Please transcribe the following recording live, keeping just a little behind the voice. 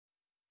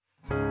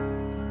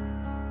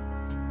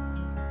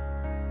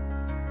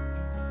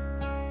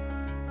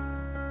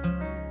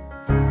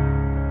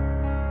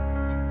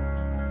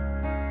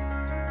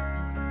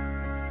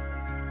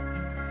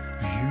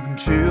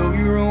tell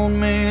your old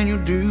man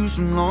you'll do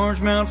some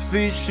largemouth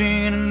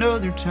fishing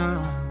another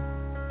time.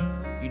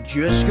 You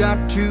just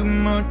got too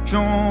much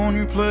on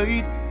your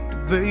plate to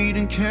bait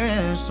and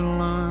cast a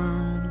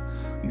line.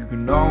 You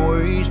can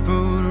always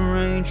put a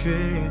rain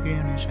check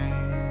in his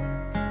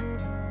hand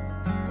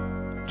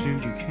till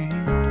you can't.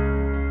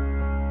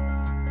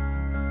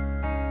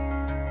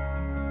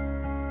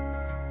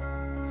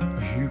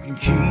 You can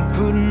keep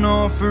putting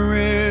off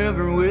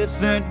forever with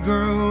that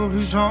girl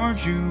whose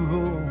heart you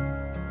hold,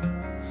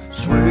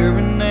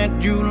 swearing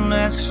that you'll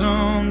ask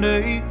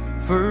someday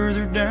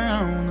further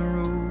down the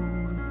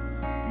road.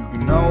 You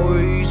can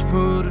always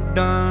put a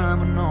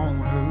diamond on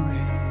her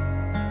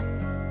head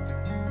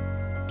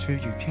till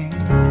you can't.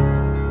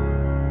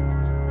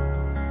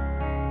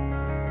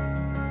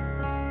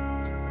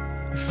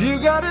 If you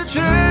got a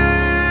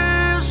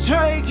chance,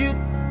 take it.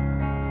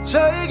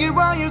 Take it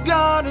while you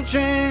got a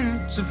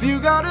chance. If you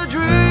got a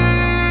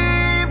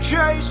dream,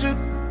 chase it,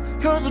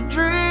 'cause a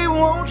dream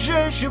won't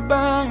chase you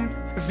back.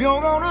 If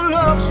you're gonna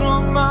love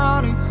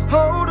somebody,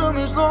 hold them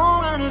as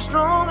long and as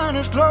strong and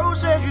as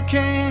close as you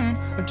can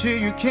until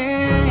you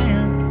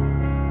can.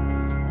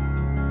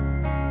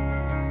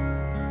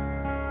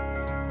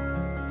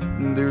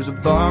 There's a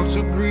box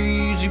of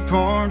greasy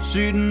parts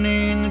sitting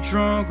in the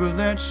trunk of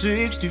that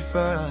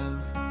 65,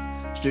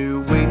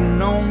 still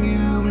waiting on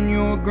you and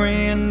your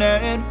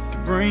granddad to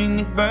bring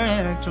it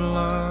back to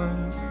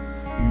life.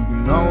 You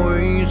can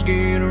always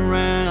get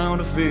around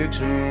to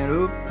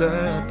fixing up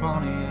that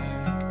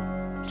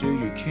Pontiac till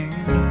you can.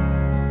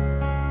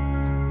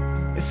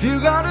 If you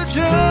got a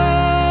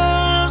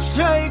chance,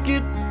 take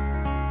it.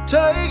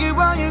 Take it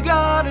while you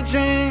got a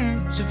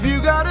chance. If you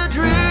got a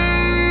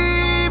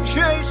dream,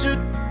 chase it,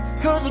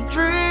 'cause a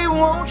dream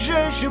won't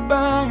chase you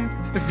back.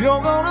 If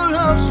you're gonna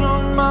love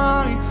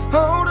somebody,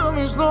 hold them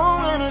as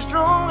long and as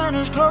strong and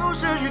as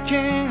close as you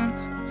can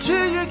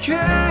till you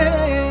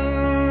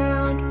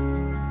can't.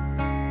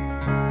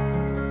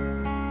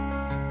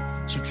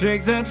 So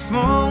take that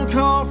phone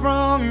call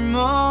from your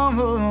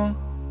mama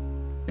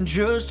and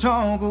just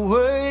talk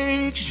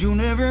away, 'cause you'll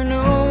never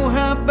know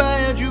how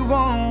bad you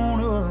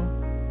want her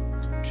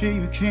till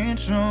you can't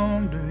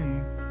someday.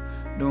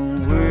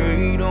 Don't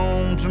wait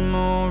on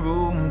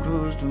tomorrow,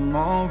 'cause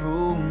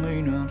tomorrow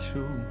may not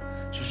show.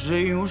 So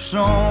say you're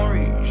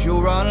sorry,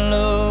 you're out of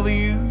love of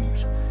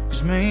use,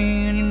 'cause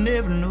man, you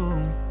never know.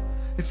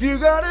 If you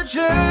got a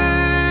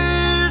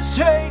chance,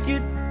 take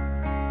it.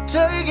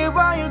 Take it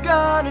while you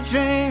got a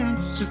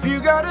chance. If you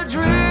got a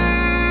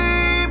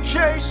dream,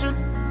 chase it,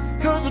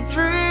 'cause a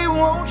dream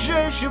won't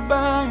chase you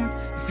back.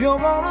 If you're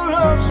gonna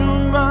love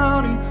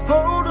somebody,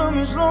 hold them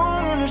as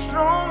long and as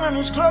strong and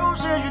as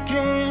close as you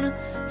can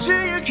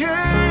till you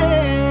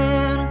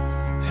can.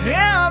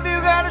 Yeah, if you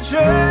got a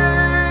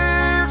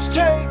chance,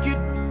 take it.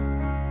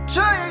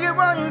 Take it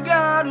while you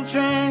got a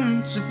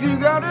chance. If you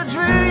got a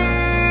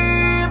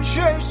dream,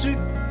 chase it,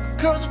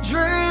 'cause a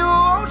dream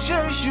won't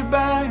chase you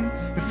back.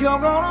 If you're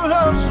gonna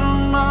love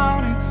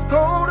somebody,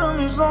 hold them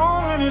as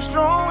long and as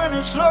strong and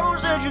as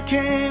close as you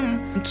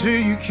can until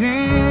you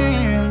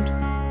can't.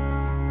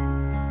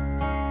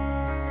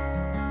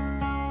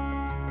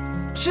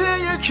 Till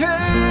you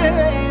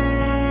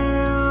can't.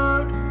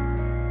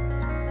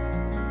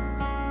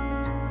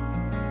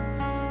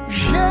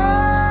 Yeah,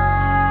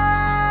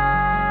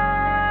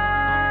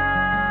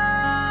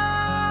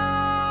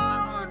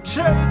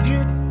 take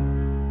it.